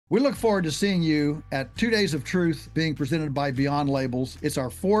We look forward to seeing you at 2 Days of Truth being presented by Beyond Labels. It's our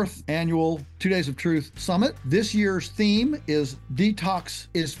 4th annual 2 Days of Truth Summit. This year's theme is Detox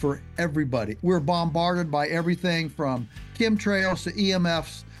is for Everybody. We're bombarded by everything from chemtrails to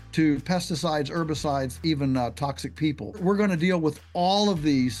EMFs to pesticides, herbicides, even toxic people. We're going to deal with all of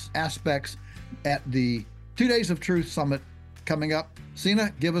these aspects at the 2 Days of Truth Summit coming up.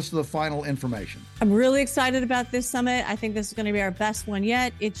 Sina, give us the final information. I'm really excited about this summit. I think this is going to be our best one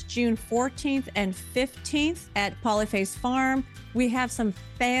yet. It's June 14th and 15th at Polyface Farm. We have some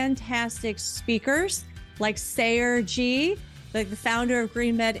fantastic speakers like Sayer G, the founder of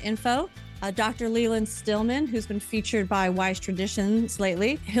Green Med Info, Dr. Leland Stillman, who's been featured by Wise Traditions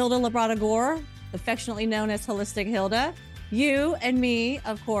lately, Hilda Labrada Gore, affectionately known as Holistic Hilda, you and me,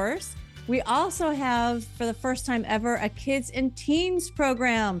 of course. We also have, for the first time ever, a kids and teens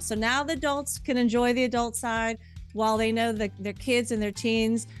program. So now the adults can enjoy the adult side while they know that their kids and their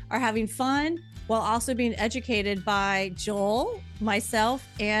teens are having fun, while also being educated by Joel, myself,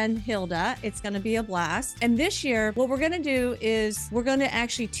 and Hilda. It's going to be a blast. And this year, what we're going to do is we're going to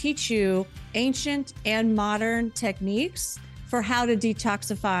actually teach you ancient and modern techniques for how to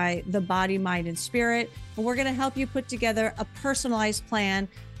detoxify the body, mind, and spirit. And we're going to help you put together a personalized plan,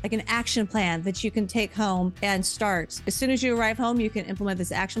 like an action plan that you can take home and start. As soon as you arrive home, you can implement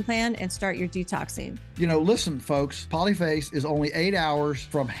this action plan and start your detoxing. You know, listen, folks, Polyface is only 8 hours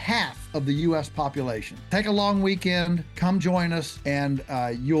from half of the U.S. population. Take a long weekend, come join us, and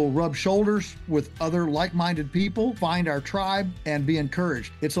you'll rub shoulders with other like-minded people, find our tribe, and be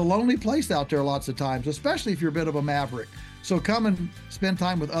encouraged. It's a lonely place out there lots of times, especially if you're a bit of a maverick. So come and spend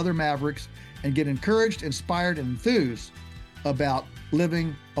time with other mavericks and get encouraged, inspired, and enthused about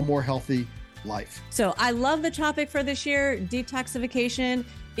living a more healthy life. So I love the topic for this year, detoxification.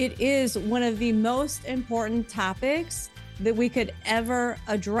 It is one of the most important topics that we could ever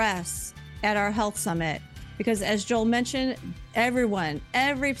address at our health summit. Because as Joel mentioned,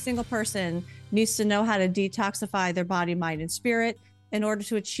 every single person needs to know how to detoxify their body, mind, and spirit in order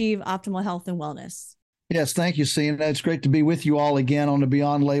to achieve optimal health and wellness. Yes, thank you, Sina. It's great to be with you all again on the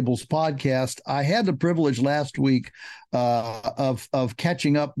Beyond Labels podcast. I had the privilege last week of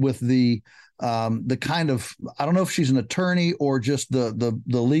catching up with the kind of, I don't know if she's an attorney or just the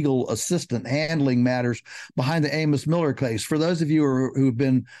legal assistant handling matters behind the Amos Miller case. For those of you who've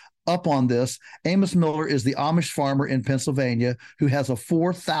been up on this, Amos Miller is the Amish farmer in Pennsylvania who has a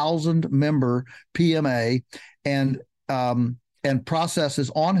 4,000 member PMA and processes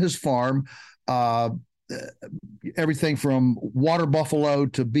on his farm everything from water buffalo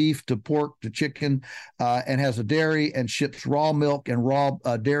to beef to pork to chicken, and has a dairy and ships raw milk and raw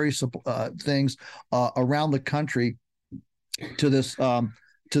dairy things around the country to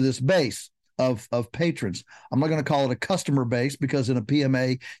this base of patrons. I'm not going to call it a customer base because in a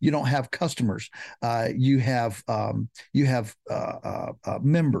PMA you don't have customers, you have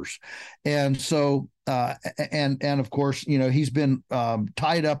members, and so and of course, you know, he's been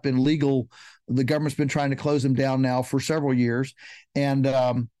tied up in legal. The government's been trying to close him down now for several years, and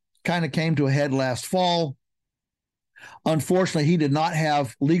kind of came to a head last fall. Unfortunately, he did not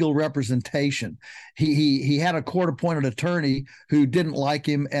have legal representation. He had a court-appointed attorney who didn't like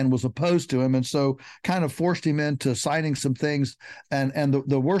him and was opposed to him, and so kind of forced him into signing some things. And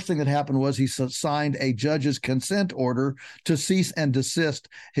the worst thing that happened was he signed a judge's consent order to cease and desist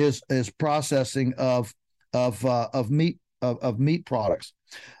his processing of meat products.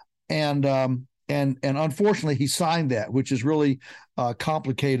 And unfortunately, he signed that, which has really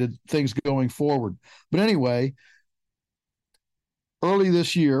complicated things going forward. But anyway, early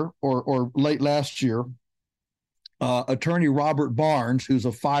this year or late last year, attorney Robert Barnes, who's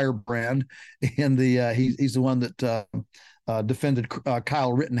a firebrand in the he's the one that defended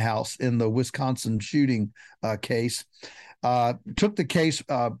Kyle Rittenhouse in the Wisconsin shooting case, took the case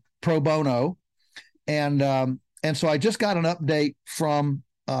pro bono, and so I just got an update from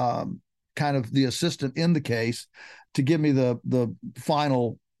kind of the assistant in the case to give me the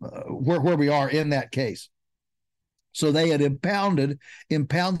final where we are in that case. So they had impounded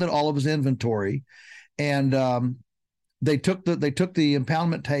all of his inventory, and they took the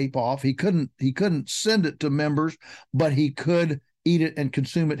impoundment tape off. He couldn't send it to members, but he could eat it and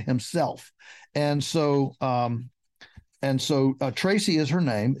consume it himself. And so Tracy is her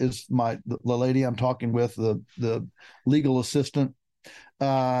name, is the lady I'm talking with, the legal assistant.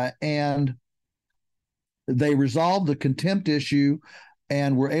 And they resolved the contempt issue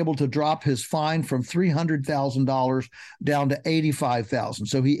and were able to drop his fine from $300,000 down to $85,000.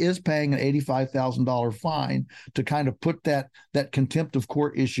 So he is paying an $85,000 fine to kind of put that contempt of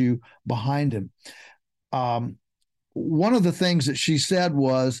court issue behind him. one of the things that she said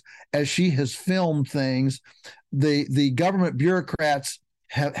was, as she has filmed things, the government bureaucrats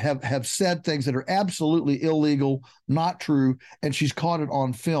have said things that are absolutely illegal, not true, and she's caught it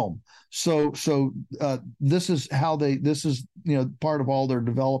on film. So this is part of all they're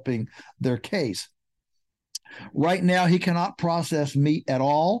developing their case. Right now, he cannot process meat at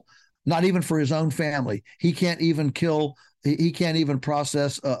all, not even for his own family. He can't even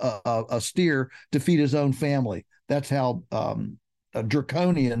process a steer to feed his own family. That's how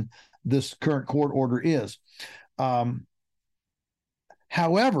draconian this current court order is.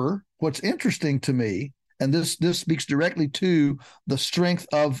 However, what's interesting to me, and this speaks directly to the strength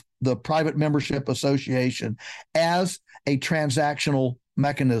of the private membership association as a transactional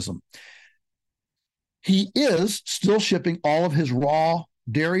mechanism, he is still shipping all of his raw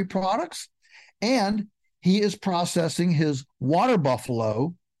dairy products, and he is processing his water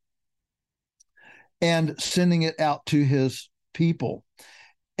buffalo and sending it out to his people.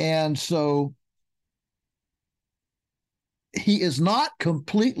 And so he is not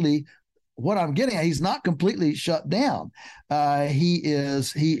completely, what I'm getting at, he's not completely shut down. He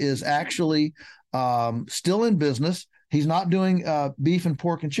is actually still in business. He's not doing beef and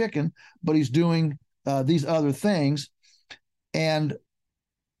pork and chicken, but he's doing these other things. And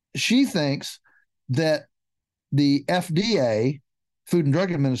she thinks that the FDA, Food and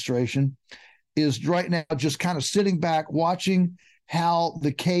Drug Administration, is right now just kind of sitting back watching how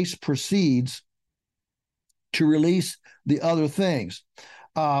the case proceeds to release the other things.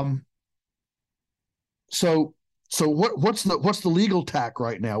 So what's the legal tack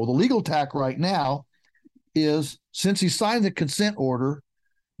right now? Well, the legal tack right now is, since he signed the consent order,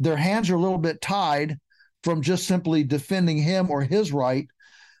 their hands are a little bit tied from just simply defending him or his right.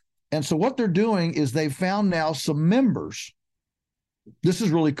 And so what they're doing is they've found now some members. This is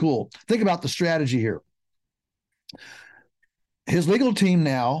really cool. Think about the strategy here. His legal team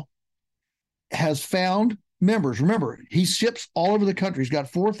now has found members. Remember, he ships all over the country. He's got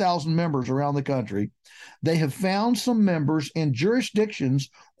 4,000 members around the country. They have found some members in jurisdictions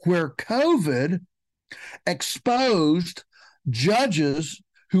where COVID exposed judges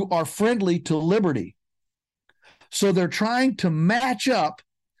who are friendly to liberty. So they're trying to match up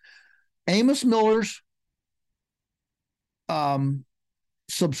Amos Miller's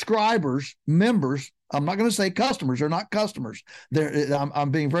subscribers, members. I'm not going to say customers. They're not customers.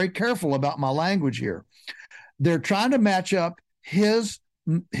 I'm being very careful about my language here. They're trying to match up his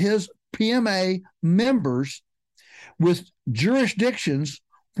PMA members with jurisdictions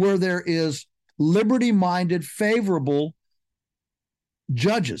where there is liberty-minded, favorable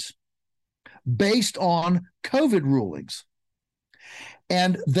judges based on COVID rulings.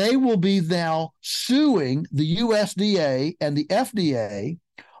 And they will be now suing the USDA and the FDA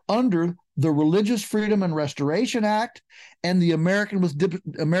under the Religious Freedom and Restoration Act and the Americans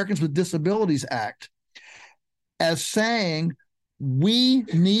with Disabilities Act, as saying, we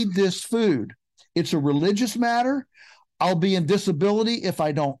need this food. It's a religious matter. I'll be in disability if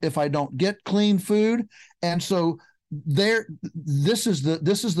I don't get clean food. And so this is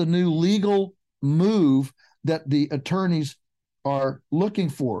the new legal move that the attorneys are looking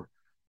for.